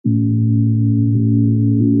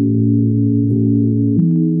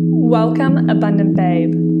Welcome, Abundant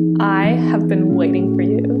Babe. I have been waiting for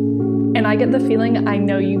you, and I get the feeling I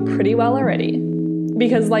know you pretty well already.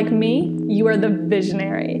 Because like me, you are the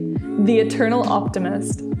visionary, the eternal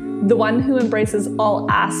optimist, the one who embraces all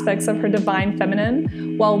aspects of her divine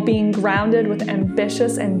feminine while being grounded with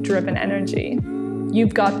ambitious and driven energy.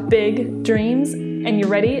 You've got big dreams, and you're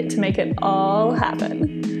ready to make it all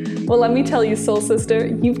happen. Well, let me tell you, soul sister,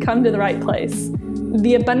 you've come to the right place.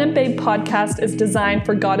 The Abundant Babe podcast is designed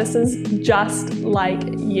for goddesses just like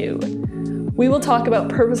you. We will talk about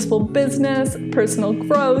purposeful business, personal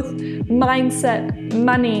growth, mindset,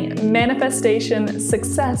 money, manifestation,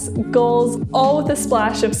 success, goals, all with a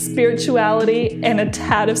splash of spirituality and a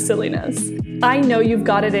tad of silliness. I know you've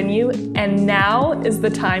got it in you, and now is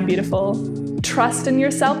the time, beautiful. Trust in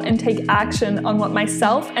yourself and take action on what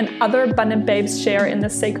myself and other abundant babes share in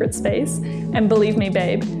this sacred space. And believe me,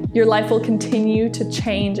 babe, your life will continue to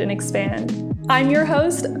change and expand. I'm your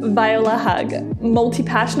host, Viola Hug,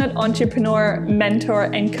 multi-passionate entrepreneur, mentor,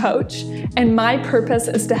 and coach. And my purpose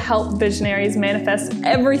is to help visionaries manifest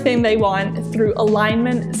everything they want through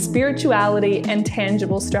alignment, spirituality, and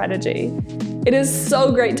tangible strategy. It is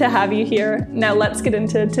so great to have you here. Now let's get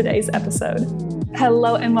into today's episode.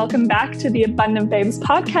 Hello and welcome back to the Abundant Babes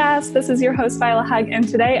podcast. This is your host, Viola Hug, and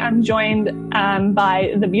today I'm joined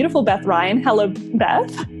by the beautiful Beth Ryan. Hello,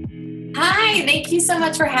 Beth. Hi, thank you so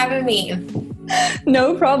much for having me.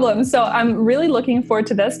 No problem. So I'm really looking forward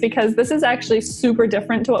to this because this is actually super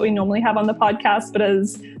different to what we normally have on the podcast, but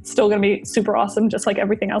is still going to be super awesome, just like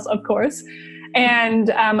everything else, of course.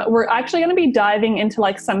 And we're actually going to be diving into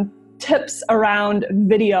like some tips around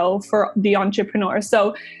video for the entrepreneur.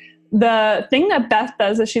 So the thing that Beth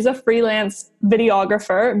does is she's a freelance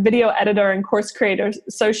videographer, video editor, and course creator.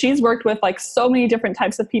 So she's worked with like so many different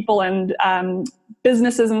types of people and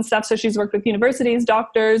businesses and stuff. So she's worked with universities,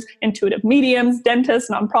 doctors, intuitive mediums, dentists,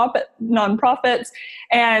 nonprofits,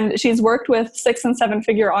 and she's worked with 6- and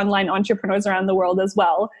 7-figure online entrepreneurs around the world as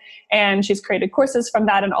well. And she's created courses from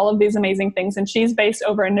that and all of these amazing things. And she's based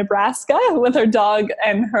over in Nebraska with her dog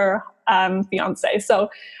and her fiance. So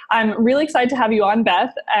I'm really excited to have you on,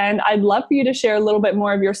 Beth. And I'd love for you to share a little bit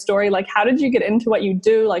more of your story. Like, how did you get into what you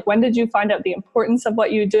do? Like, when did you find out the importance of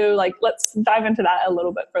what you do? Like, let's dive into that a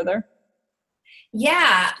little bit further.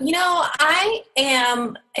 Yeah, I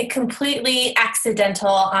am a completely accidental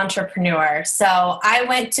entrepreneur. So I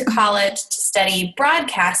went to college to study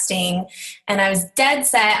broadcasting, and I was dead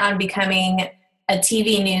set on becoming a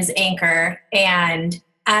TV news anchor. And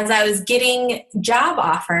as I was getting job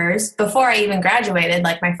offers before I even graduated,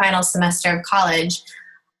 like my final semester of college,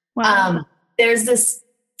 Wow. There's this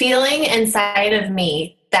feeling inside of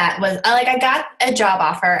me that was like, I got a job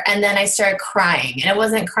offer and then I started crying, and it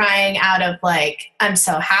wasn't crying out of like, I'm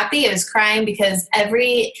so happy. It was crying because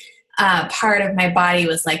every part of my body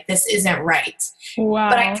was like, this isn't right. Wow.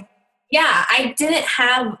 But I didn't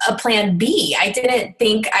have a plan B. I didn't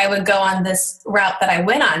think I would go on this route that I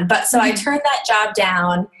went on. But so I turned that job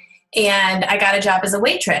down, and I got a job as a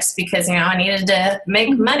waitress because, I needed to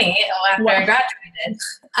make money after I graduated.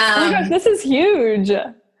 Oh my gosh, this is huge.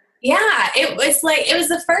 Yeah, it was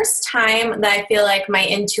the first time that I feel like my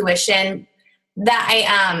intuition, that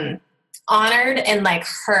I honored and like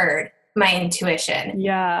heard my intuition.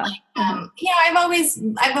 Yeah. I've always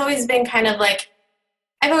been kind of like,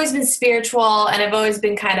 I've always been spiritual and I've always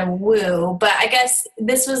been kind of woo, but I guess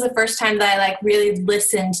this was the first time that I like really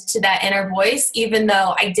listened to that inner voice, even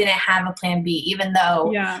though I didn't have a plan B, even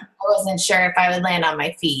though I wasn't sure if I would land on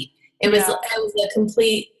my feet. It was a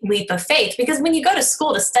complete leap of faith, because when you go to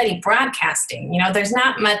school to study broadcasting, there's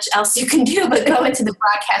not much else you can do but go into the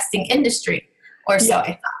broadcasting industry, or so I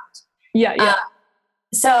thought. Yeah.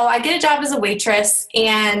 So I get a job as a waitress,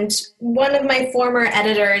 and one of my former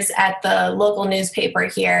editors at the local newspaper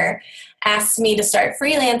here asked me to start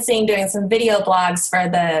freelancing, doing some video blogs for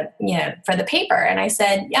the paper. And I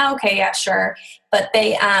said, yeah, sure. But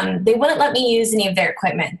they wouldn't let me use any of their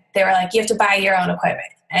equipment. They were like, you have to buy your own equipment.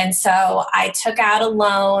 And so I took out a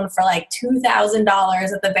loan for like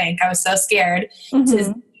 $2,000 at the bank. I was so scared to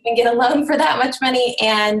even get a loan for that much money.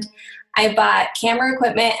 And I bought camera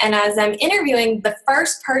equipment. And as I'm interviewing the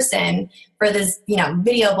first person for this,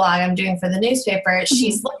 video blog I'm doing for the newspaper,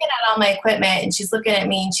 she's looking at all my equipment and she's looking at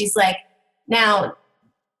me and she's like, now,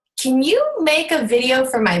 can you make a video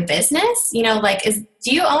for my business? Do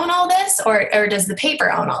you own all this or does the paper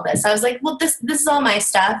own all this? I was like, well, this is all my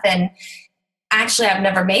stuff. And actually, I've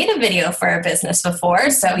never made a video for a business before.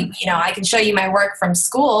 So, I can show you my work from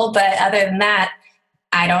school. But other than that,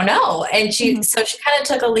 I don't know. And so she kind of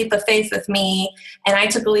took a leap of faith with me, and I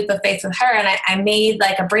took a leap of faith with her. And I made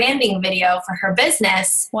like a branding video for her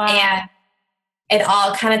business. Wow. And it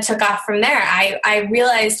all kind of took off from there. I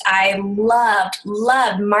realized I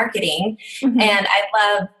loved marketing, and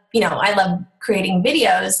I love creating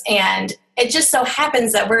videos. And it just so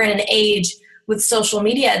happens that we're in an age with social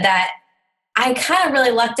media that I kind of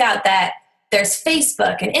really lucked out that there's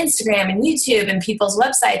Facebook and Instagram and YouTube and people's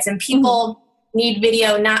websites, and people need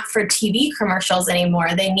video not for TV commercials anymore.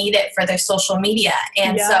 They need it for their social media.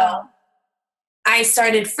 And so I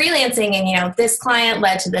started freelancing, and, this client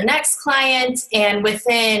led to the next client. And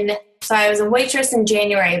so I was a waitress in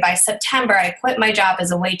January. By September, I quit my job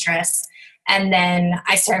as a waitress. And then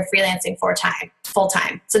I started freelancing full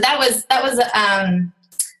time. So that was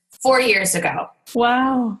 4 years ago.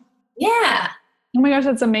 Wow. Yeah. Oh my gosh,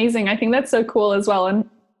 that's amazing. I think that's so cool as well. And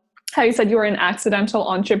how you said you were an accidental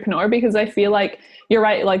entrepreneur, because I feel like you're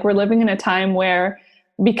right. Like, we're living in a time where,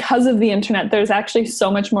 because of the internet, there's actually so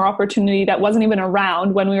much more opportunity that wasn't even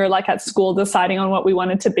around when we were like at school deciding on what we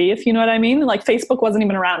wanted to be, if you know what I mean. Like, Facebook wasn't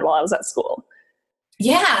even around while I was at school.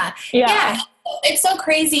 Yeah. It's so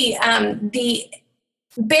crazy. The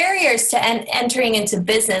barriers to entering into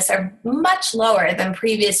business are much lower than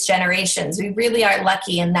previous generations. We really are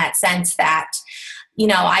lucky in that sense that,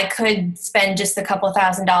 I could spend just a couple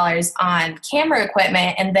 $1,000s on camera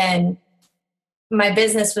equipment, and then my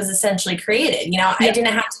business was essentially created. I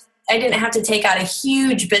didn't have to take out a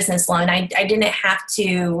huge business loan. I didn't have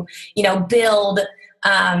to, build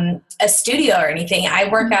a studio or anything. I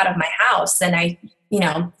work out of my house, and I,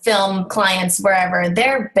 film clients wherever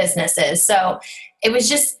their business is. So it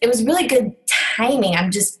was really good timing.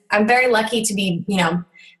 I'm very lucky to be,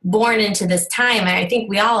 born into this time. And I think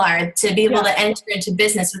we all are, to be able to enter into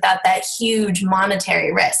business without that huge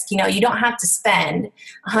monetary risk. You don't have to spend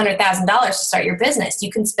 $100,000 to start your business. You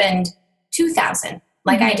can spend $2,000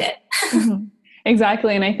 like I did.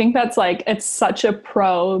 Exactly. And I think that's it's such a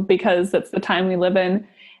pro, because it's the time we live in.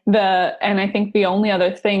 And I think the only other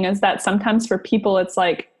thing is that sometimes for people, it's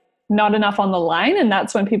not enough on the line. And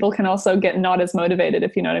that's when people can also get not as motivated,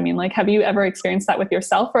 if you know what I mean. Have you ever experienced that with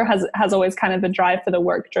yourself, or has always kind of the drive for the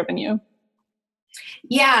work driven you?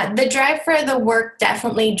 Yeah, the drive for the work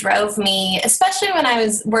definitely drove me, especially when I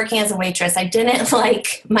was working as a waitress. I didn't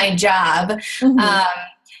like my job.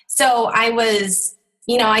 So I was,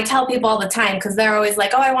 I tell people all the time, because they're always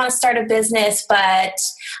like, oh, I want to start a business, but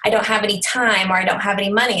I don't have any time, or I don't have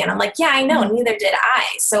any money. And I'm like, yeah, I know. Neither did I.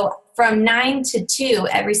 So from 9 to 2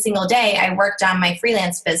 every single day, I worked on my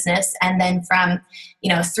freelance business. And then from,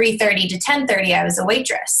 3:30 to 10:30, I was a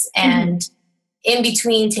waitress. And in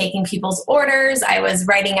between taking people's orders, I was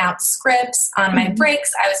writing out scripts. On my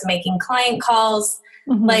breaks, I was making client calls.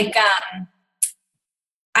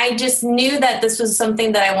 I just knew that this was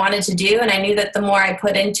something that I wanted to do. And I knew that the more I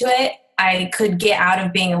put into it, I could get out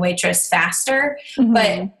of being a waitress faster.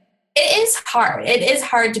 But it is hard. It is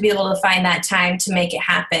hard to be able to find that time to make it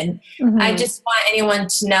happen. I just want anyone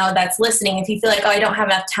to know that's listening, if you feel like, oh, I don't have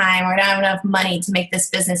enough time, or I don't have enough money to make this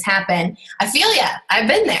business happen, I feel ya. I've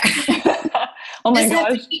been there. Oh my just gosh.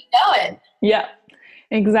 have to keep going. Yeah,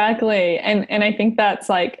 exactly. And I think that's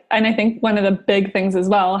and I think one of the big things as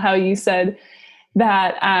well, how you said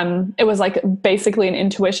that it was basically an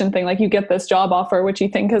intuition thing. You get this job offer, which you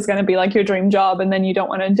think is going to be your dream job, and then you don't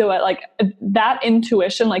want to do it. That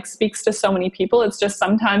intuition speaks to so many people. It's just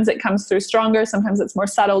sometimes it comes through stronger, sometimes it's more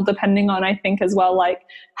subtle, depending on, I think as well,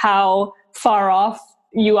 how far off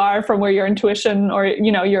you are from where your intuition or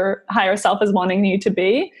your higher self is wanting you to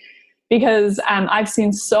be. Because I've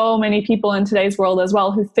seen so many people in today's world as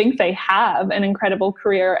well who think they have an incredible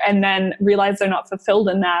career and then realize they're not fulfilled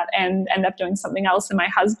in that and end up doing something else. And my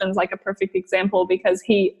husband's a perfect example, because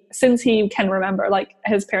since he can remember,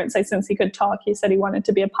 his parents say since he could talk, he said he wanted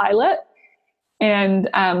to be a pilot. And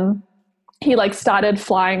he started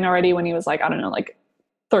flying already when he was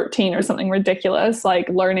 13 or something ridiculous,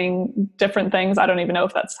 learning different things. I don't even know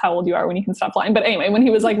if that's how old you are when you can stop flying. But anyway, when he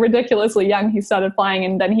was ridiculously young, he started flying,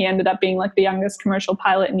 and then he ended up being the youngest commercial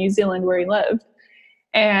pilot in New Zealand where he lived.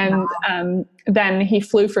 And then he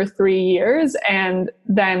flew for 3 years. And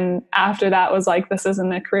then after that was this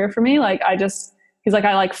isn't a career for me. He's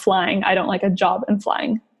I like flying. I don't like a job in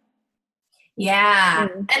flying. Yeah.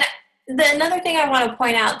 And another thing I want to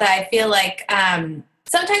point out that I feel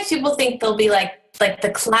sometimes people think they'll be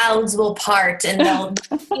the clouds will part and they'll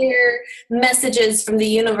hear messages from the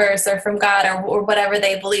universe or from God or whatever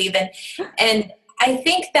they believe. And I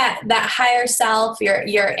think that higher self, your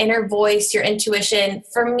inner voice, your intuition,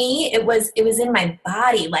 for me, it was in my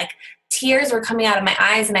body. tears were coming out of my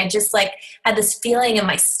eyes, and I just like had this feeling in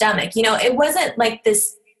my stomach. You know, it wasn't like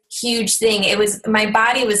this huge thing. It was, my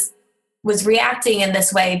body was reacting in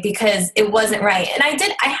this way because it wasn't right. And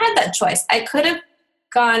I had that choice. I could have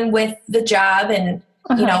gone with the job and,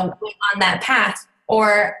 you know, went on that path,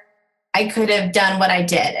 or I could have done what I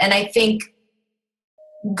did. And I think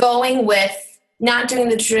going with not doing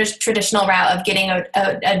the traditional route of getting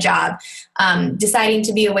a job, deciding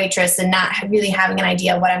to be a waitress and not really having an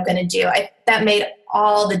idea what I'm going to do, that made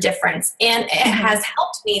all the difference. And it has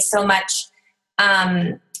helped me so much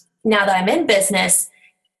now that I'm in business.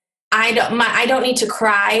 I don't need to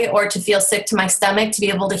cry or to feel sick to my stomach to be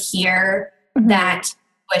able to hear that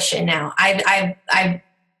intuition now. I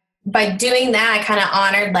by doing that, I kind of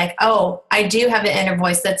honored like, oh, I do have an inner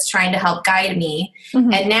voice that's trying to help guide me.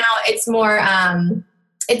 And now it's more,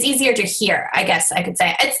 it's easier to hear, I guess I could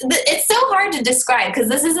say. It's so hard to describe because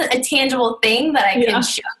this isn't a tangible thing that I can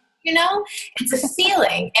show, you know, it's a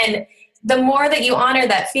feeling. And the more that you honor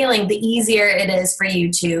that feeling, the easier it is for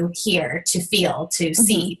you to hear, to feel, to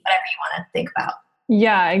see, whatever you want to think about.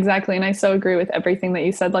 Yeah, exactly. And I so agree with everything that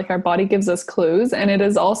you said. Like, our body gives us clues, and it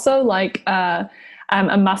is also like, a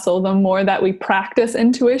muscle. The more that we practice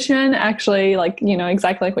intuition, actually, like, you know,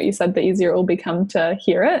 exactly like what you said, the easier it will become to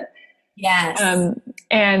hear it. Yes.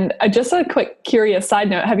 And just a quick curious side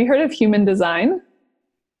note, have you heard of human design?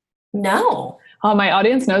 No. Oh, my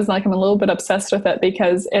audience knows, like, I'm a little bit obsessed with it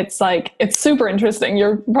because it's like, it's super interesting.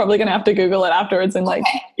 You're probably going to have to Google it afterwards and like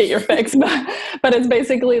get your fix. But it's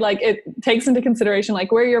basically like, it takes into consideration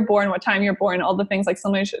like where you're born, what time you're born, all the things like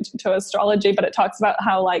similar to astrology, but it talks about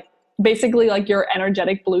how like basically like your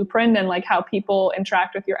energetic blueprint and like how people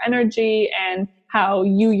interact with your energy and how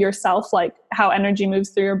you yourself, like how energy moves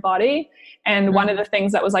through your body. And one of the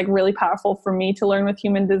things that was like really powerful for me to learn with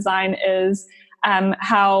human design is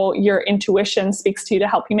how your intuition speaks to you to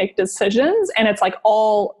help you make decisions. And it's like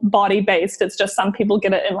all body based. It's just some people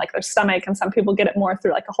get it in like their stomach and some people get it more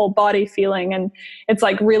through like a whole body feeling. And it's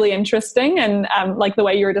like really interesting. And like the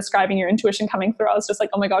way you were describing your intuition coming through, I was just like,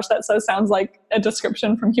 oh my gosh, that so sounds like a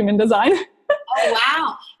description from human design. Oh,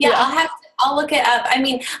 wow. Yeah. I'll look it up. I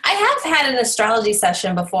mean, I have had an astrology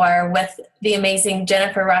session before with the amazing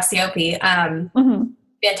Jennifer Rossiopi.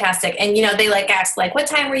 Fantastic. And, you know, they like asked like, what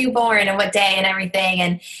time were you born and what day and everything.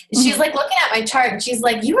 And she's like looking at my chart and she's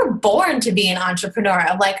like, you were born to be an entrepreneur.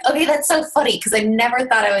 I'm like, okay, that's so funny because I never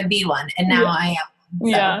thought I would be one. And now I am. So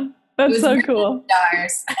yeah. That's so cool.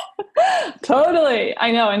 Stars. Totally.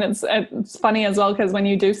 I know. And it's funny as well, because when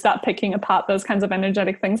you do start picking apart those kinds of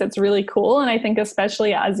energetic things, it's really cool. And I think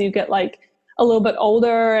especially as you get like a little bit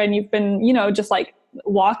older and you've been, you know, just like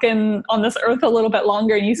walking on this earth a little bit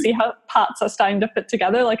longer and you see how parts are starting to fit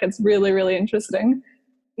together, like it's really, really interesting.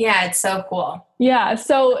 Yeah, it's so cool. Yeah.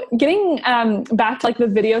 So getting back to like the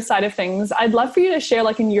video side of things, I'd love for you to share,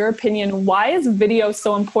 like, in your opinion, why is video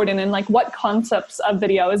so important, and like what concepts of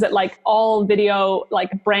video? Is it like all video,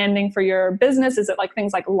 like branding for your business? Is it like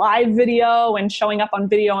things like live video and showing up on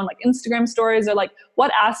video on like Instagram stories, or like what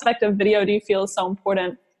aspect of video do you feel is so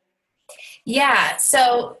important? Yeah.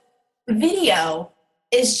 So video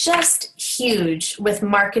is just huge with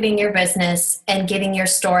marketing your business and getting your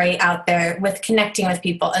story out there, with connecting with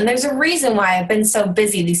people. And there's a reason why I've been so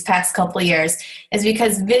busy these past couple of years, is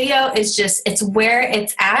because video is just, it's where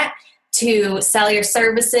it's at to sell your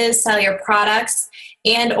services, sell your products,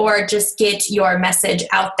 and or just get your message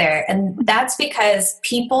out there. And that's because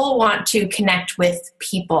people want to connect with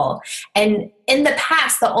people. And in the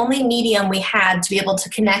past, the only medium we had to be able to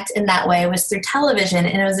connect in that way was through television,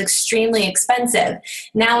 and it was extremely expensive.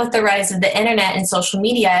 Now with the rise of the internet and social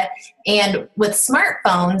media and with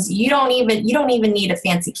smartphones, you don't even need a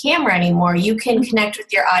fancy camera anymore. You can connect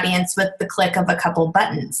with your audience with the click of a couple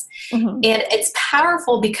buttons. And it's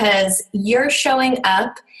powerful because you're showing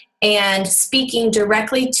up and speaking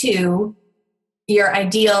directly to your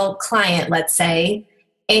ideal client, let's say,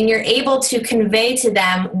 and you're able to convey to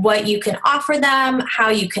them what you can offer them, how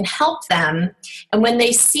you can help them. And when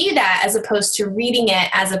they see that, as opposed to reading it,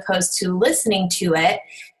 as opposed to listening to it,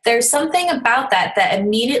 there's something about that that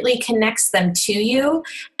immediately connects them to you,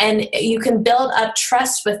 and you can build up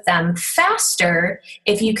trust with them faster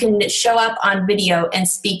if you can show up on video and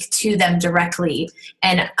speak to them directly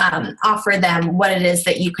and offer them what it is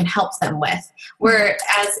that you can help them with.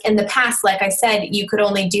 Whereas in the past, like I said, you could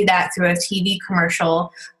only do that through a TV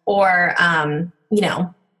commercial or,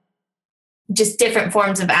 just different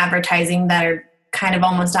forms of advertising that are kind of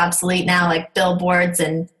almost obsolete now, like billboards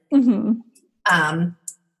and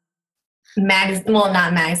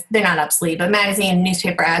they're not obsolete, but magazine and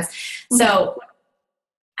newspaper ads. So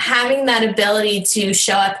having that ability to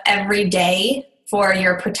show up every day for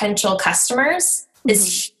your potential customers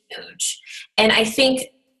is huge. And I think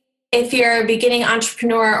if you're a beginning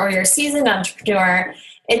entrepreneur or you're a seasoned entrepreneur,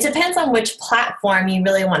 it depends on which platform you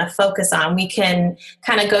really want to focus on. We can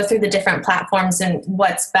kind of go through the different platforms and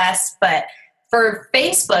what's best, but for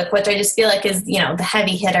Facebook, which I just feel like is, the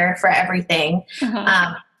heavy hitter for everything,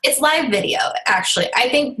 it's live video, actually. I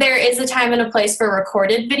think there is a time and a place for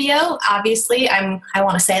recorded video. Obviously, I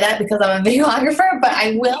want to say that because I'm a videographer, but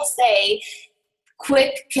I will say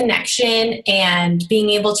quick connection and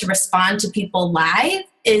being able to respond to people live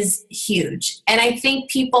is huge. And I think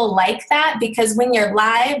people like that because when you're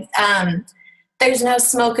live, there's no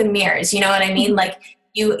smoke and mirrors. You know what I mean? Like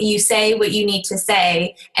you say what you need to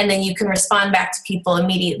say, and then you can respond back to people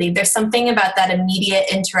immediately. There's something about that immediate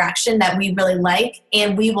interaction that we really like,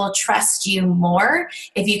 and we will trust you more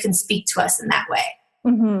if you can speak to us in that way.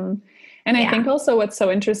 Mm-hmm. And I think also what's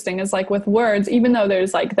so interesting is like with words, even though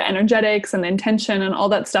there's like the energetics and the intention and all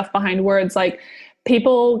that stuff behind words, like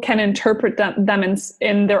people can interpret them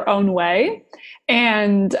in their own way.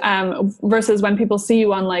 And versus when people see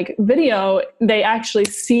you on like video, they actually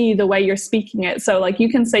see the way you're speaking it. So like you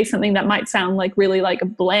can say something that might sound like really like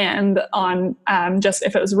bland on just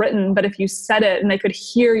if it was written, but if you said it and they could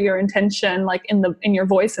hear your intention like in your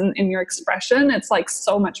voice and in your expression, it's like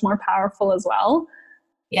so much more powerful as well.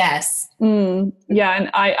 Yes. Yeah. And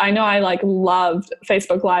I know I like loved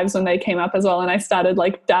Facebook Lives when they came up as well. And I started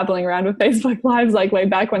like dabbling around with Facebook Lives like way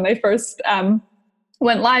back when they first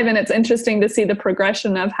went live. And it's interesting to see the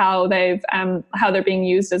progression of how they're being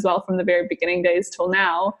used as well from the very beginning days till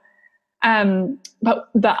now. But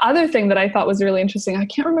the other thing that I thought was really interesting, I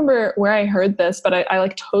can't remember where I heard this, but I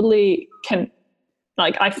like totally can,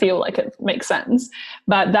 like, I feel like it makes sense,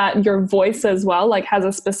 but that your voice as well, like has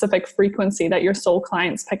a specific frequency that your soul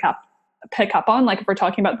clients pick up on. Like if we're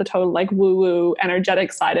talking about the total like woo-woo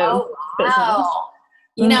energetic side of business.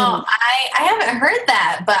 I haven't heard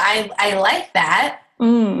that, but I like that.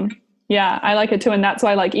 Yeah, I like it too. And that's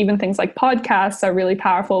why like even things like podcasts are really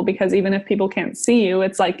powerful, because even if people can't see you,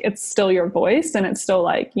 it's like, it's still your voice and it's still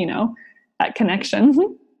like, that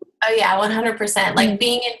connection. Oh yeah, 100%. Like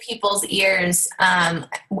being in people's ears,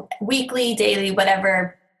 weekly, daily,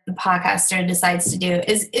 whatever the podcaster decides to do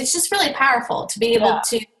it's just really powerful to be able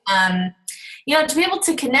to, to be able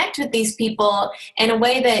to connect with these people in a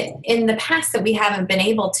way that in the past that we haven't been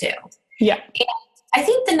able to. Yeah. And I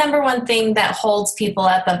think the number one thing that holds people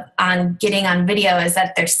up on getting on video is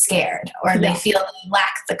that they're scared or they feel they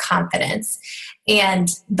lack the confidence. And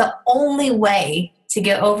the only way to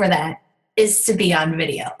get over that is to be on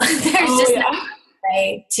video. There's no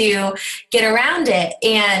way to get around it.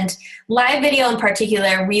 And live video in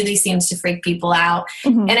particular really seems to freak people out.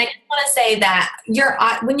 And I just want to say that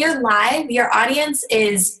when you're live, your audience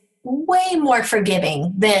is way more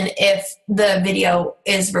forgiving than if the video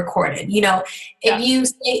is recorded.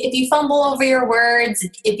 If you fumble over your words,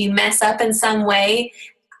 if you mess up in some way,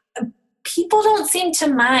 people don't seem to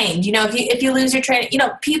mind. If you lose your train,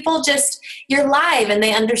 people just, you're live and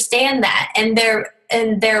they understand that, and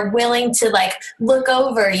they're willing to like look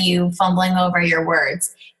over you fumbling over your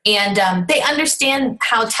words, and they understand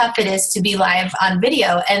how tough it is to be live on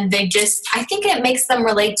video, and I think it makes them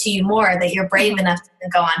relate to you more that you're brave enough to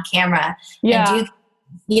go on camera and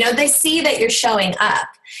do, they see that you're showing up,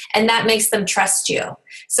 and that makes them trust you.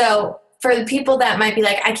 So for the people that might be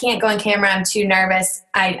like, I can't go on camera, I'm too nervous,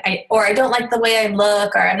 or I don't like the way I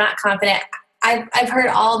look, or I'm not confident. I've heard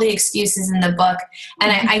all the excuses in the book,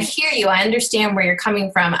 and I hear you. I understand where you're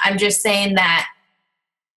coming from. I'm just saying that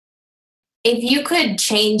if you could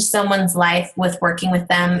change someone's life with working with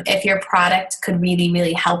them, if your product could really,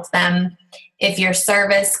 really help them, if your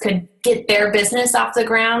service could get their business off the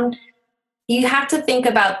ground, you have to think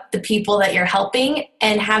about the people that you're helping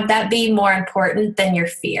and have that be more important than your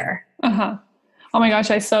fear. Oh my gosh,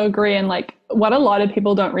 I so agree. And like what a lot of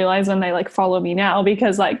people don't realize when they like follow me now,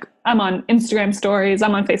 because like I'm on Instagram stories,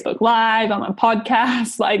 I'm on Facebook Live, I'm on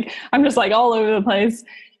podcasts, like I'm just like all over the place.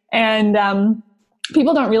 And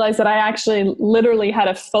people don't realize that I actually literally had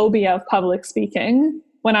a phobia of public speaking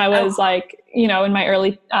when I was in my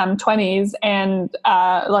early 20s. And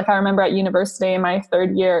like I remember at university in my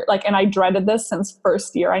third year, like, and I dreaded this since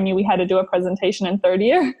first year. I knew we had to do a presentation in third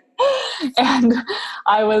year. And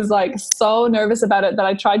I was like so nervous about it that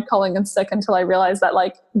I tried calling in sick until I realized that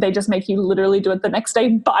like they just make you literally do it the next day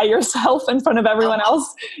by yourself in front of everyone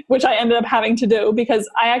else, which I ended up having to do because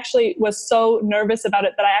I actually was so nervous about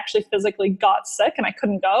it that I actually physically got sick and I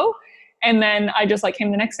couldn't go. And then I just like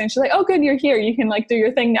came the next day and she's like, oh, good, you're here. You can like do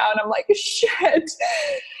your thing now. And I'm like, shit.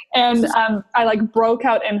 And I like broke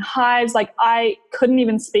out in hives. Like I couldn't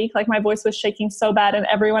even speak. Like my voice was shaking so bad. And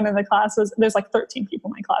everyone in the class there's like 13 people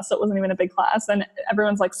in my class. So it wasn't even a big class. And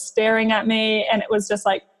everyone's like staring at me. And it was just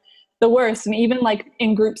like the worst. And even like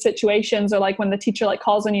in group situations, or like when the teacher like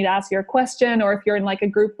calls on you to ask your question, or if you're in like a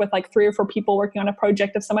group with like 3 or 4 people working on a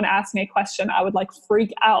project, if someone asked me a question, I would like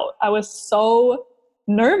freak out. I was so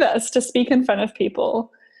nervous to speak in front of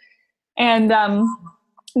people. And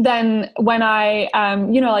then when I,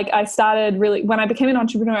 like I started really, when I became an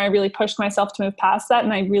entrepreneur, I really pushed myself to move past that.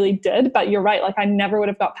 And I really did. But you're right. Like I never would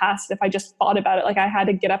have got past it if I just thought about it. Like I had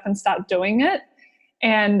to get up and start doing it.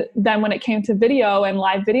 And then when it came to video and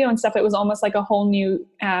live video and stuff, it was almost like a whole new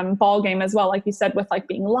ball game as well. Like you said, with like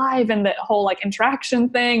being live and the whole like interaction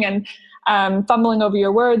thing and fumbling over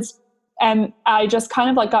your words. And I just kind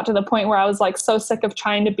of like got to the point where I was like so sick of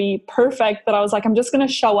trying to be perfect that I was like, I'm just going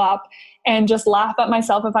to show up and just laugh at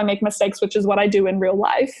myself if I make mistakes, which is what I do in real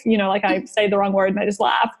life. Like I say the wrong word and I just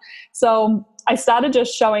laugh. So I started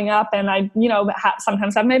just showing up, and I,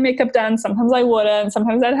 sometimes have my makeup done, sometimes I wouldn't,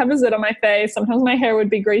 sometimes I'd have a zit on my face, sometimes my hair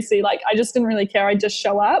would be greasy. Like I just didn't really care. I'd just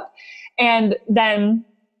show up. And then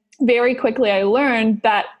very quickly I learned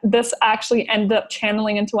that this actually ended up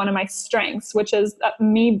channeling into one of my strengths, which is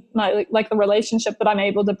like the relationship that I'm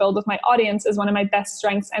able to build with my audience is one of my best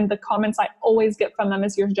strengths. And the comments I always get from them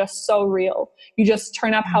is, you're just so real. You just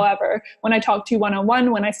turn up. However, when I talk to you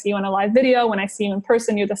one-on-one, when I see you on a live video, when I see you in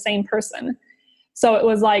person, you're the same person. So it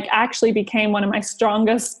was like actually became one of my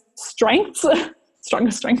strongest strengths.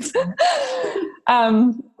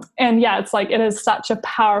 And yeah, it's like, it is such a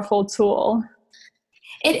powerful tool.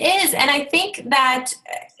 It is. And I think that,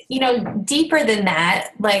 deeper than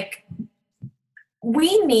that, like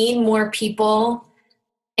we need more people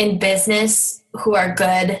in business who are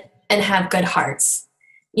good and have good hearts,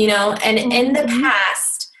 and in the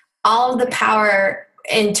past, all of the power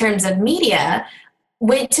in terms of media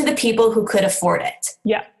went to the people who could afford it.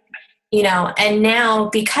 Yeah. And now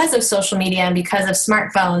because of social media and because of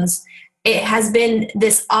smartphones, it has been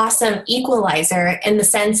this awesome equalizer in the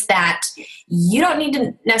sense that you don't need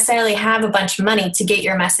to necessarily have a bunch of money to get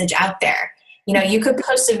your message out there. You could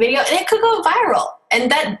post a video and it could go viral,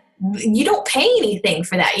 and that you don't pay anything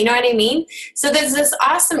for that. You know what I mean? So there's this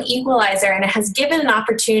awesome equalizer, and it has given an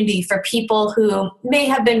opportunity for people who may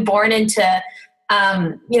have been born into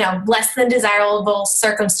less than desirable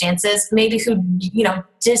circumstances, maybe who,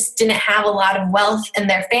 just didn't have a lot of wealth in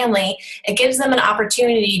their family. It gives them an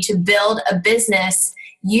opportunity to build a business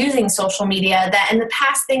using social media that in the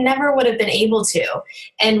past they never would have been able to.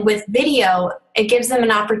 And with video, it gives them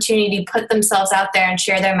an opportunity to put themselves out there and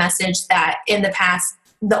share their message that in the past,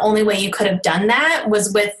 the only way you could have done that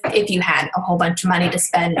was if you had a whole bunch of money to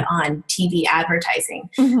spend on TV advertising.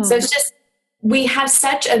 Mm-hmm. So it's just, we have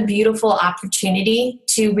such a beautiful opportunity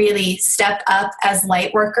to really step up as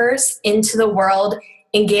light workers into the world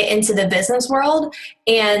and get into the business world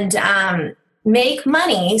and make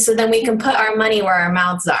money so then we can put our money where our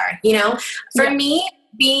mouths are. For me,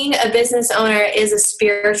 being a business owner is a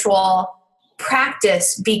spiritual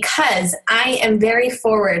practice because I am very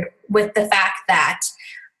forward with the fact that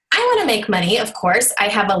I want to make money, of course. I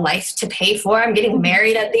have a life to pay for. I'm getting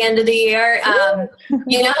married at the end of the year.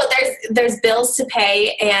 There's bills to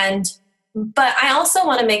pay, but I also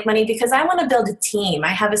want to make money because I want to build a team. I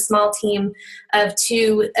have a small team of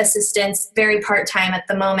 2 assistants, very part-time at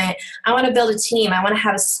the moment. I want to build a team. I want to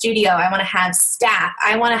have a studio. I want to have staff.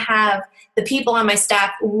 I want to have the people on my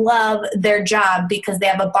staff love their job because they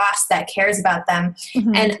have a boss that cares about them.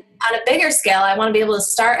 Mm-hmm. And on a bigger scale, I want to be able to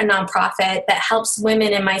start a nonprofit that helps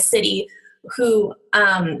women in my city who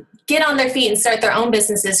get on their feet and start their own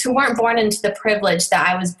businesses who weren't born into the privilege that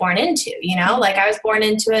I was born into. Like I was born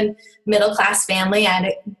into a middle-class family. I had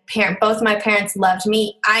a parent, both my parents loved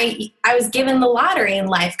me. I was given the lottery in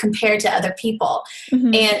life compared to other people.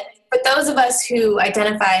 Mm-hmm. And for those of us who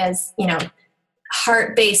identify as,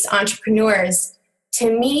 heart-based entrepreneurs,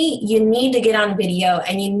 to me, you need to get on video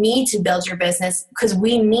and you need to build your business because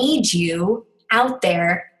we need you out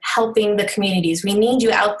there helping the communities. We need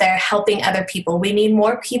you out there helping other people. We need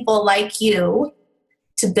more people like you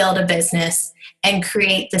to build a business and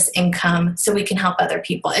create this income so we can help other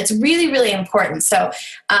people. It's really, really important. So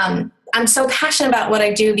I'm so passionate about what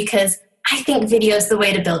I do because I think video is the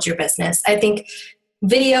way to build your business. I think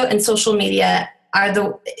video and social media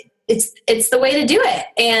are it's the way to do it.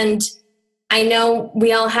 And I know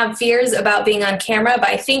we all have fears about being on camera, but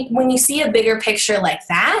I think when you see a bigger picture like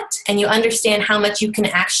that and you understand how much you can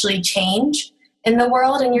actually change in the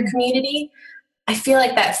world and your community, I feel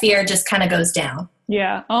like that fear just kind of goes down.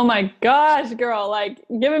 Yeah. Oh my gosh, girl, like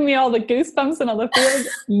giving me all the goosebumps and all the feels.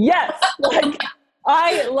 Yes. Like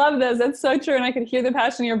I love this. It's so true. And I could hear the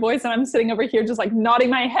passion in your voice. And I'm sitting over here just like nodding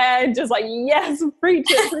my head, just like, yes, preach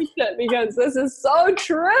it, because this is so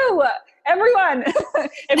true. Everyone,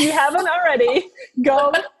 if you haven't already,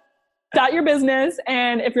 go start your business.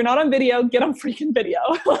 And if you're not on video, get on freaking video.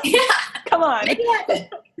 Yeah. Come on. Make it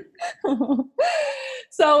happen.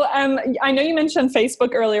 So I know you mentioned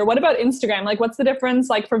Facebook earlier. What about Instagram? Like, what's the difference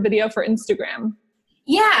like for video for Instagram?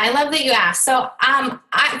 Yeah, I love that you asked. So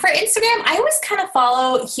for Instagram, I always kind of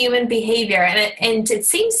follow human behavior. And it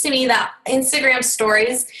seems to me that Instagram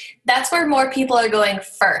stories, that's where more people are going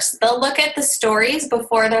first. They'll look at the stories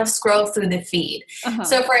before they'll scroll through the feed. Uh-huh.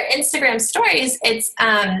 So for Instagram stories, it's,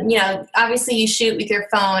 obviously you shoot with your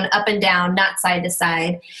phone up and down, not side to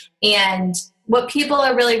side. And what people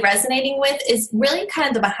are really resonating with is really kind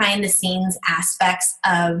of the behind the scenes aspects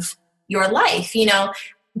of your life.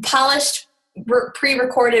 Polished,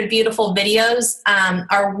 pre-recorded beautiful videos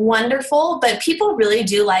are wonderful, but people really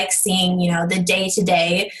do like seeing the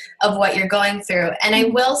day-to-day of what you're going through. And I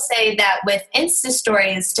will say that with Insta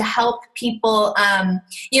stories, to help people, a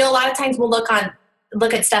lot of times we'll look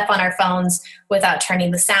at stuff on our phones without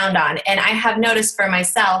turning the sound on. And I have noticed for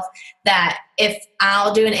myself that if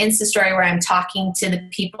I'll do an Insta story where I'm talking to the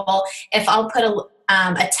people, if I'll put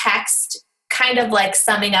a text kind of like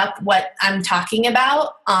summing up what I'm talking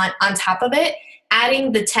about on top of it,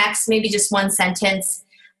 adding the text, maybe just one sentence,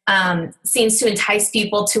 seems to entice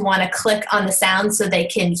people to want to click on the sound so they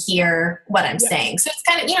can hear what I'm saying. So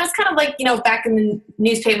it's kind of like, back in the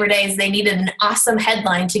newspaper days, they needed an awesome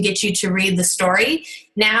headline to get you to read the story.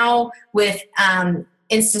 Now with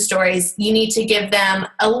Insta stories, you need to give them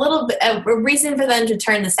a reason for them to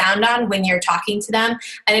turn the sound on when you're talking to them.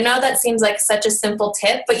 And I know that seems like such a simple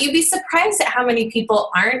tip, but you'd be surprised at how many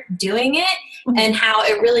people aren't doing it and how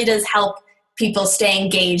it really does help people stay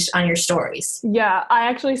engaged on your stories. Yeah, I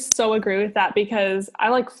actually so agree with that, because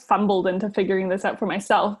I fumbled into figuring this out for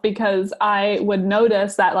myself, because I would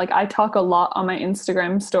notice that I talk a lot on my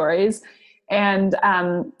Instagram stories. And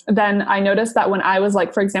then I noticed that when I was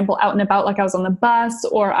for example, out and about, I was on the bus,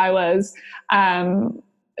 or I was at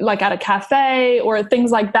a cafe or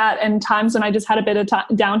things like that, and times when I just had a bit of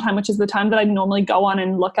downtime, which is the time that I'd normally go on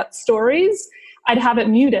and look at stories, I'd have it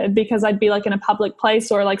muted, because I'd be in a public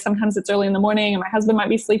place, or sometimes it's early in the morning and my husband might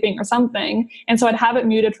be sleeping or something. And so I'd have it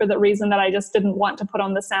muted for the reason that I just didn't want to put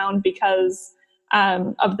on the sound because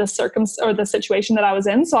of the situation that I was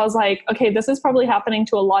in. So I was like, okay, this is probably happening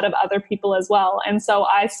to a lot of other people as well. And so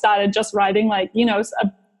I started just writing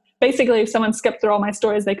basically if someone skipped through all my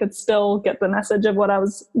stories, they could still get the message of what I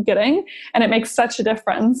was getting. And it makes such a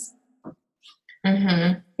difference.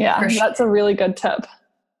 Mm-hmm. Yeah, that's a really good tip.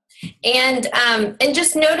 And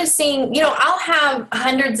just noticing, I'll have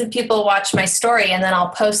hundreds of people watch my story, and then I'll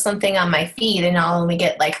post something on my feed and I'll only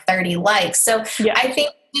get 30 likes. So yeah. I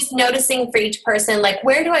think just noticing for each person,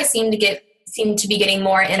 where do I seem to be getting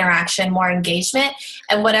more interaction, more engagement,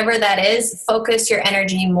 and whatever that is, focus your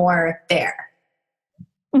energy more there.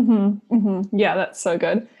 Mm-hmm, mm-hmm. Yeah, that's so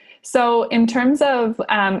good. So in terms of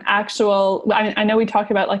I know we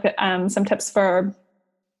talked about some tips for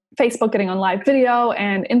Facebook getting on live video,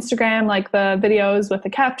 and Instagram, the videos with the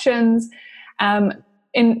captions.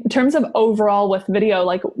 In terms of overall with video,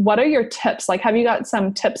 what are your tips? Have you got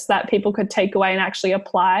some tips that people could take away and actually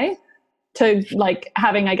apply to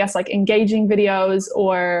having, I guess, engaging videos,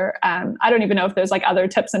 or I don't even know if there's other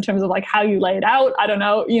tips in terms of how you lay it out. I don't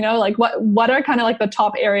know, what are kind of the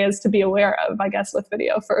top areas to be aware of, I guess, with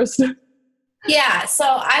video first? Yeah, so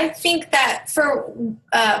I think that for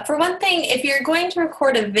one thing, if you're going to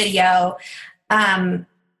record a video,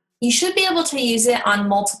 you should be able to use it on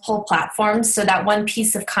multiple platforms so that one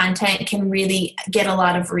piece of content can really get a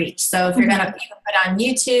lot of reach. So if you're going to put it on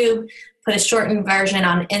YouTube, put a shortened version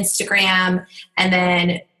on Instagram, and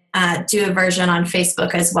then do a version on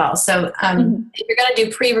Facebook as well. So if you're going to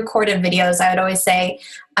do pre-recorded videos, I would always say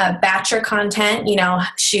batch your content,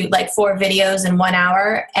 shoot 4 videos in 1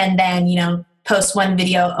 hour, and then, post 1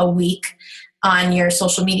 video a week on your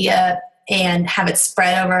social media and have it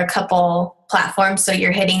spread over a couple platforms so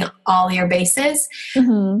you're hitting all your bases.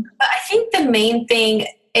 Mm-hmm. But I think the main thing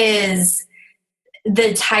is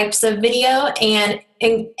the types of video and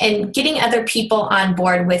getting other people on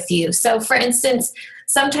board with you. So for instance,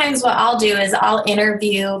 sometimes what I'll do is I'll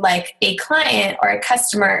interview a client or a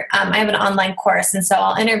customer. I have an online course, and so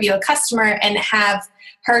I'll interview a customer and have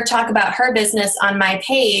her talk about her business on my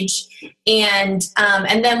page, and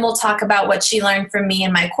then we'll talk about what she learned from me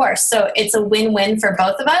in my course. So it's a win-win for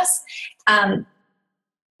both of us.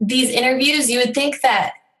 These interviews, you would think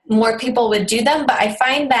that more people would do them, but I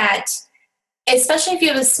find that especially if you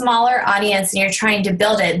have a smaller audience and you're trying to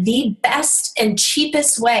build it, the best and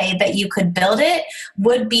cheapest way that you could build it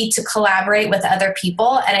would be to collaborate with other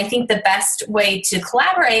people. And I think the best way to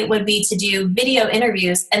collaborate would be to do video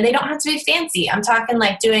interviews, and they don't have to be fancy. I'm talking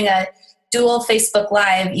like doing a dual Facebook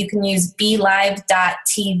Live. You can use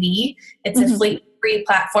BeLive.tv. It's a free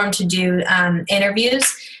platform to do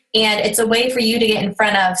interviews. And it's a way for you to get in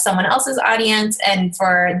front of someone else's audience and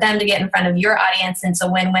for them to get in front of your audience. And it's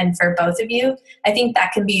a win-win for both of you. I think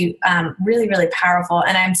that can be really, really powerful.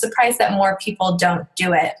 And I'm surprised that more people don't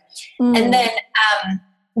do it. And then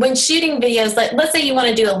when shooting videos, let's say you want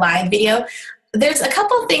to do a live video, there's a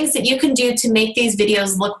couple of things that you can do to make these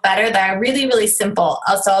videos look better that are really, really simple.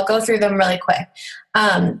 So I'll go through them really quick.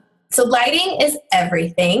 So lighting is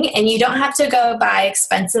everything, and you don't have to go buy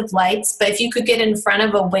expensive lights, but if you could get in front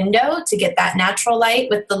of a window to get that natural light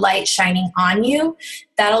with the light shining on you,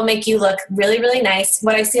 that'll make you look really, really nice.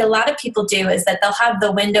 What I see a lot of people do is that they'll have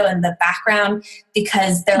the window in the background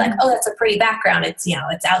because they're like, oh, that's a pretty background. It's,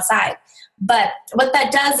 it's outside. But what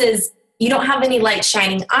that does is you don't have any light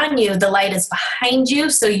shining on you. The light is behind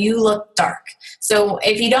you, so you look dark. So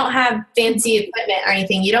if you don't have fancy equipment or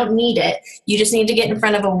anything, you don't need it. You just need to get in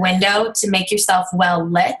front of a window to make yourself well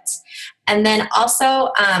lit. And then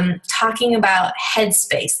also talking about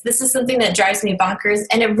headspace. This is something that drives me bonkers,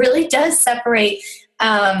 and it really does separate,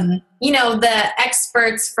 the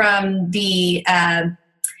experts from the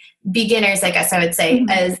beginners, I guess I would say,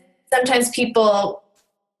 as sometimes people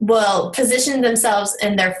will position themselves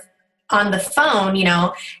on the phone,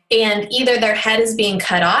 and either their head is being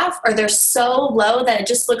cut off or they're so low that it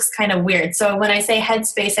just looks kind of weird. So when I say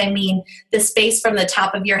headspace, I mean the space from the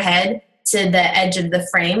top of your head to the edge of the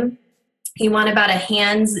frame. You want about a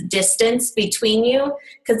hand's distance between you,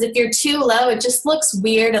 because if you're too low, it just looks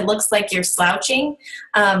weird. It looks like you're slouching.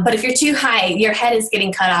 But if you're too high, your head is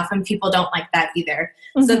getting cut off, and people don't like that either.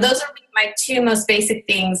 So those are my two most basic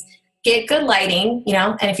things. Get good lighting,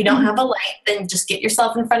 and if you don't have a light, then just get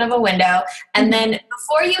yourself in front of a window. And then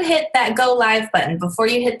before you hit that go live button, before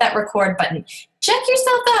you hit that record button, check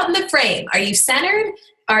yourself out in the frame. Are you centered?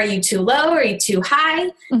 Are you too low? Are you too high?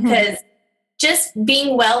 Because just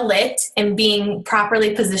being well lit and being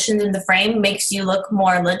properly positioned in the frame makes you look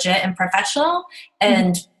more legit and professional.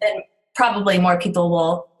 And then probably more people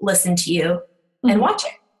will listen to you and watch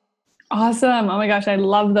it. Awesome. Oh my gosh, I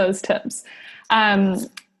love those tips.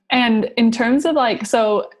 And in terms of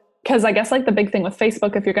because I guess the big thing with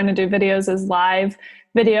Facebook, if you're going to do videos, is live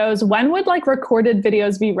videos. When would recorded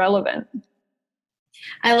videos be relevant?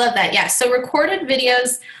 I love that. Yeah. So recorded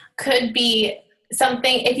videos could be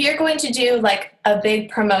something, if you're going to do a big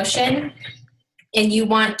promotion and you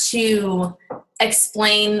want to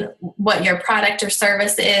explain what your product or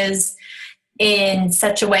service is in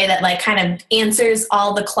such a way that kind of answers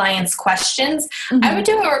all the client's questions, I would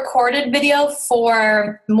do a recorded video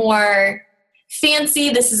for more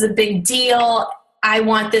fancy, this is a big deal, I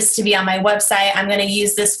want this to be on my website, I'm going to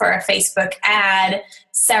use this for a Facebook ad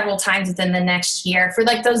several times within the next year. For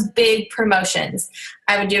those big promotions,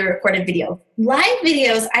 I would do a recorded video. Live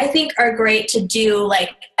videos, I think, are great to do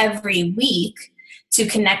every week to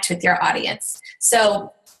connect with your audience.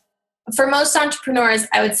 So for most entrepreneurs,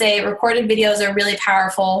 I would say recorded videos are really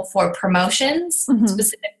powerful for promotions,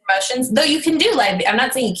 specific promotions, though you can do live. I'm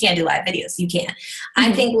not saying you can't do live videos. You can.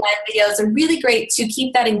 I think live videos are really great to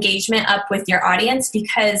keep that engagement up with your audience,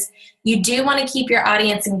 because you do want to keep your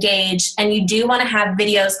audience engaged, and you do want to have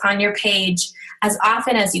videos on your page as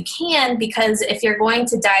often as you can, because if you're going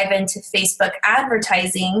to dive into Facebook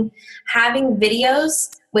advertising, having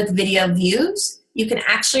videos with video views, you can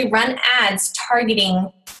actually run ads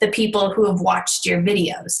targeting the people who have watched your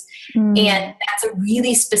videos. And that's a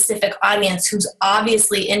really specific audience who's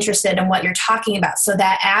obviously interested in what you're talking about. So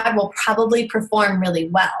that ad will probably perform really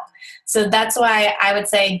well. So that's why I would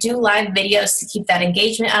say do live videos to keep that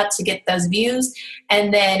engagement up, to get those views.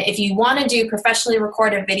 And then if you want to do professionally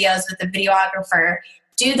recorded videos with a videographer,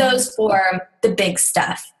 do those for the big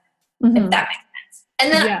stuff, if that makes sense.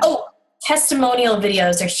 And then, testimonial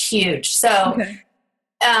videos are huge. So,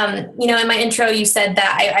 in my intro, you said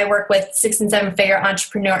that I work with 6 and 7 figure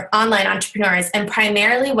online entrepreneurs. And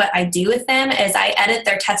primarily what I do with them is I edit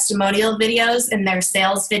their testimonial videos and their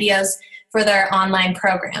sales videos for their online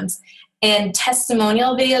programs. And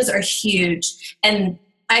testimonial videos are huge. And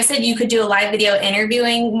I said you could do a live video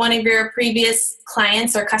interviewing one of your previous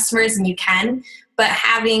clients or customers, and you can, but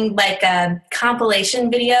having a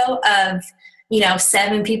compilation video of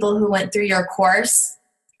 7 people who went through your course,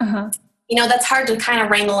 that's hard to kind of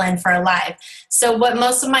wrangle in for a live. So what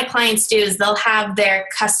most of my clients do is they'll have their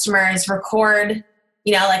customers record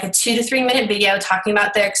like a 2 to 3 minute video talking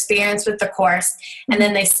about their experience with the course. And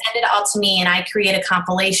then they send it all to me and I create a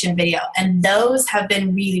compilation video. And those have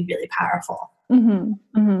been really, really powerful.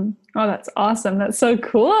 Mm-hmm. Mm-hmm. Oh, that's awesome. That's so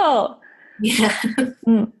cool. Yeah.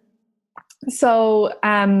 So,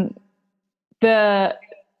 the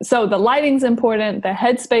lighting's important, the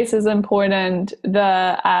headspace is important,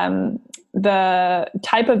 the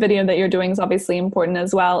type of video that you're doing is obviously important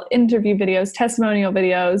as well. Interview videos, testimonial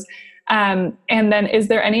videos. And then is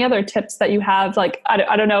there any other tips that you have? Like,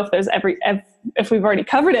 I don't know if there's if we've already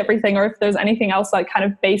covered everything, or if there's anything else like kind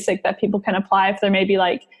of basic that people can apply if they're maybe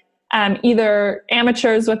like either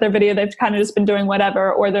amateurs with their video, they've kind of just been doing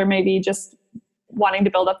whatever, or they're maybe just wanting to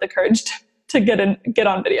build up the courage to get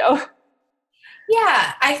on video.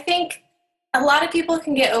 Yeah, I think a lot of people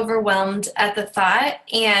can get overwhelmed at the thought,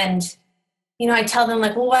 and I tell them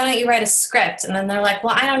like, well, why don't you write a script? And then they're like,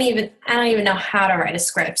 well, I don't even know how to write a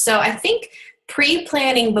script. So I think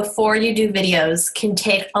pre-planning before you do videos can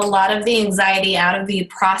take a lot of the anxiety out of the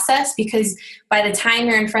process, because by the time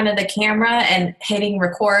you're in front of the camera and hitting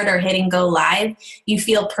record or hitting go live, you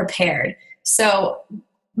feel prepared. So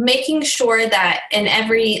making sure that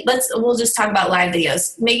we'll just talk about live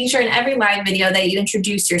videos, making sure in every live video that you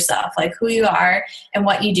introduce yourself, like who you are and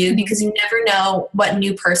what you do, because you never know what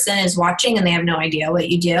new person is watching and they have no idea what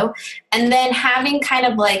you do. And then having kind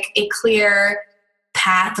of like a clear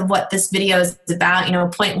path of what this video is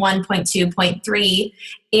about, point 1, point 2, point 3,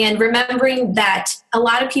 and remembering that a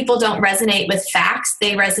lot of people don't resonate with facts,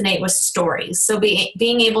 they resonate with stories. So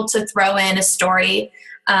being able to throw in a story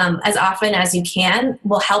as often as you can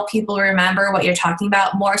will help people remember what you're talking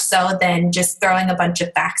about more so than just throwing a bunch of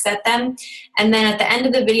facts at them. And then at the end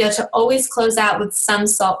of the video, to always close out with some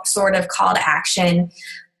sort of call to action,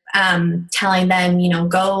 telling them,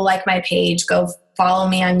 go like my page, go follow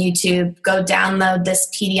me on YouTube, go download this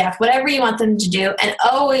PDF, whatever you want them to do. And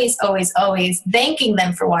always, always, always thanking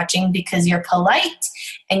them for watching, because you're polite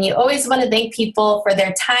and you always want to thank people for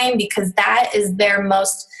their time, because that is their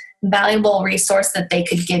most valuable resource that they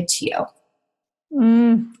could give to you.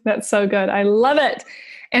 That's so good. I love it.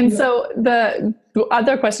 And so the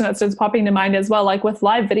other question that's just popping to mind as well, like with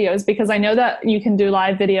live videos, because I know that you can do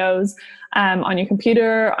live videos on your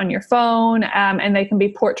computer, on your phone, and they can be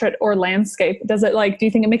portrait or landscape. Do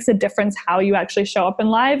you think it makes a difference how you actually show up in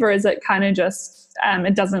live, or is it kind of just,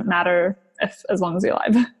 it doesn't matter as long as you're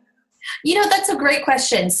live? That's a great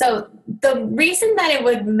question. So the reason that it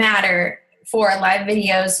would matter for live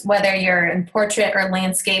videos, whether you're in portrait or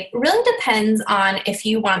landscape, really depends on if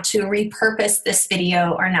you want to repurpose this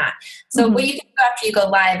video or not. So what you can do after you go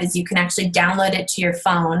live is you can actually download it to your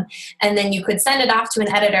phone, and then you could send it off to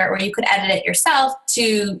an editor, or you could edit it yourself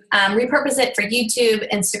to repurpose it for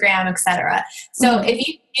YouTube, Instagram, etc. So if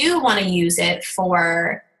you do want to use it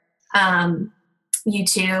for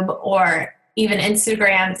YouTube or even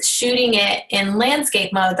Instagram, shooting it in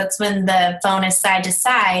landscape mode, that's when the phone is side to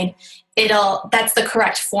side, that's the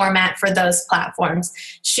correct format for those platforms.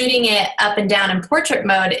 Shooting it up and down in portrait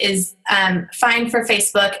mode is fine for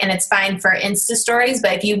Facebook, and it's fine for Insta stories.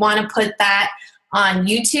 But if you want to put that on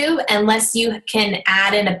YouTube, unless you can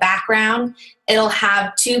add in a background, it'll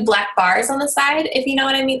have 2 black bars on the side, if you know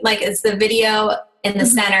what I mean. Like, it's the video in the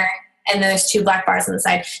center, and there's 2 black bars on the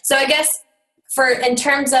side. So I guess in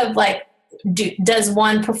terms of like, does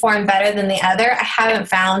one perform better than the other, I haven't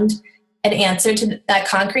found an answer to that,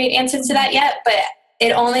 concrete answer to that yet, but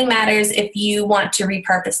it only matters if you want to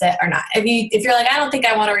repurpose it or not. If you're like, I don't think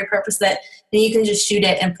I want to repurpose it, then you can just shoot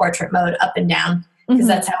it in portrait mode up and down, because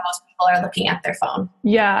that's how most people are looking at their phone.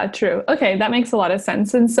 Yeah, true. Okay, that makes a lot of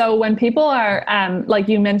sense. And so when people are, like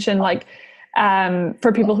you mentioned, like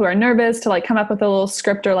for people who are nervous to like come up with a little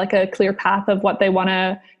script or like a clear path of what they want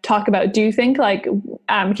to talk about, do you think like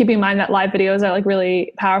keeping in mind that live videos are like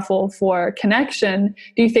really powerful for connection,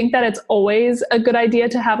 do you think that it's always a good idea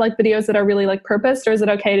to have like videos that are really like purposed, or is it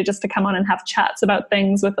okay to come on and have chats about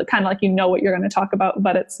things with kind of like what you're going to talk about,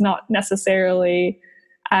 but it's not necessarily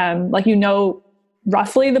like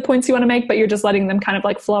roughly the points you want to make, but you're just letting them kind of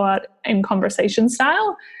like flow out in conversation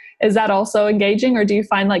style? Is that also engaging, or do you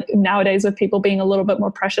find like nowadays with people being a little bit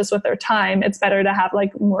more precious with their time, it's better to have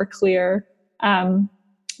like more clear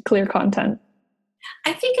content?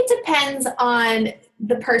 I think it depends on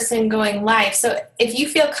the person going live. So if you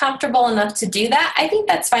feel comfortable enough to do that, I think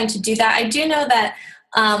that's fine to do that. I do know that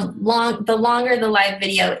the longer the live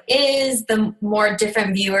video is, the more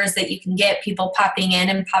different viewers that you can get, people popping in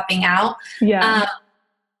and popping out. Yeah.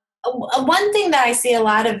 One thing that I see a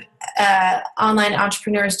lot of online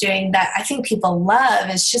entrepreneurs doing that I think people love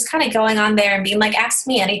is just kind of going on there and being like, ask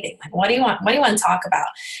me anything. Like, what do you want? What do you want to talk about?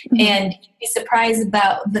 Mm-hmm. And you'd be surprised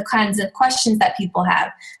about the kinds of questions that people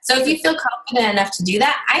have. So if you feel confident enough to do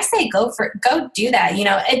that, I say go do that. You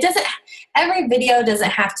know, every video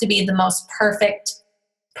doesn't have to be the most perfect,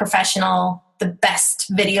 professional, the best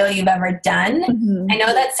video you've ever done. Mm-hmm. I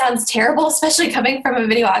know that sounds terrible, especially coming from a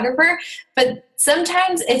videographer, but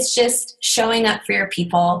sometimes it's just showing up for your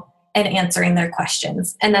people and answering their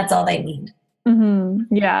questions, and that's all they need.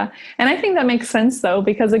 Mm-hmm. Yeah. And I think that makes sense though,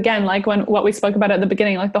 because again, like what we spoke about at the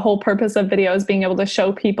beginning, like the whole purpose of video is being able to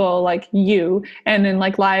show people like you, and in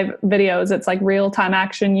like live videos, it's like real time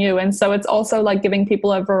action you. And so it's also like giving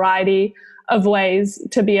people a variety of ways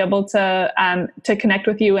to be able to connect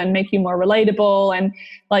with you and make you more relatable. And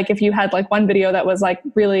like, if you had like one video that was like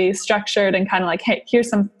really structured and kind of like, hey, here's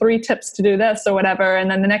some 3 tips to do this or whatever.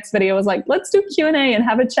 And then the next video was like, let's do Q&A and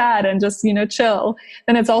have a chat and just, you know, chill.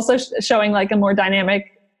 Then it's also showing like a more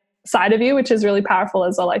dynamic side of you, which is really powerful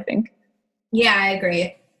as well, I think. Yeah, I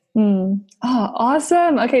agree. Oh,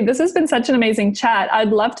 awesome. Okay. This has been such an amazing chat. I'd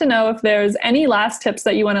love to know if there's any last tips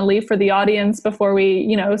that you want to leave for the audience before we,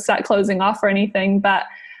 you know, start closing off or anything, but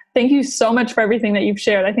thank you so much for everything that you've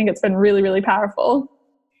shared. I think it's been really, really powerful.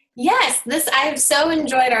 Yes, I've so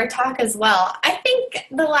enjoyed our talk as well. I think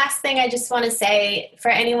the last thing I just want to say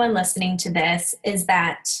for anyone listening to this is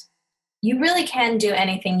that you really can do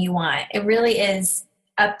anything you want. It really is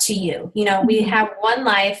up to you. You know, we have one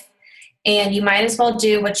life, and you might as well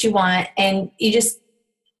do what you want. And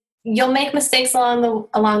you'll make mistakes along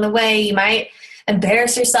the way. You might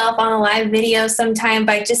embarrass yourself on a live video sometime,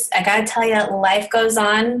 but I gotta tell you, life goes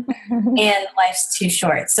on and life's too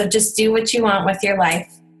short. So just do what you want with your life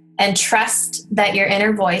and trust that your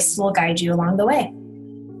inner voice will guide you along the way.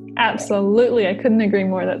 Absolutely. I couldn't agree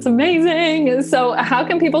more. That's amazing. So how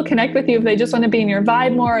can people connect with you if they just want to be in your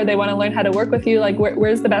vibe more, or they want to learn how to work with you? Like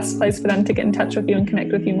where's the best place for them to get in touch with you and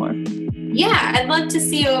connect with you more? Yeah, I'd love to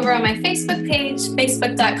see you over on my Facebook page,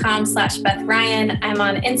 facebook.com/Beth Ryan. I'm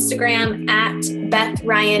on Instagram at Beth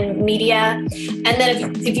Ryan Media. And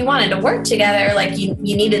then if you wanted to work together, like you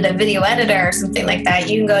needed a video editor or something like that,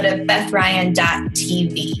 you can go to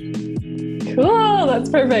bethryan.tv. Cool. That's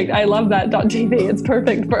perfect. I love that .tv. It's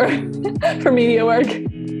perfect for media work.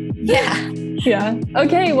 Yeah. Yeah.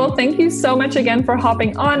 Okay. Well, thank you so much again for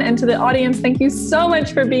hopping on, and to the audience, thank you so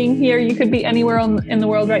much for being here. You could be anywhere in the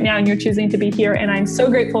world right now, and you're choosing to be here, and I'm so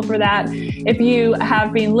grateful for that. If you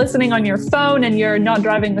have been listening on your phone and you're not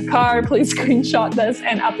driving the car, please screenshot this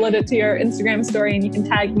and upload it to your Instagram story, and you can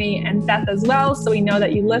tag me and Beth as well, so we know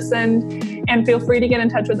that you listened. And feel free to get in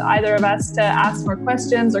touch with either of us to ask more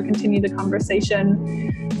questions or continue the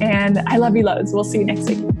conversation. And I love you loads. We'll see you next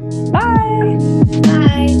week. Bye.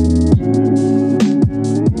 Bye.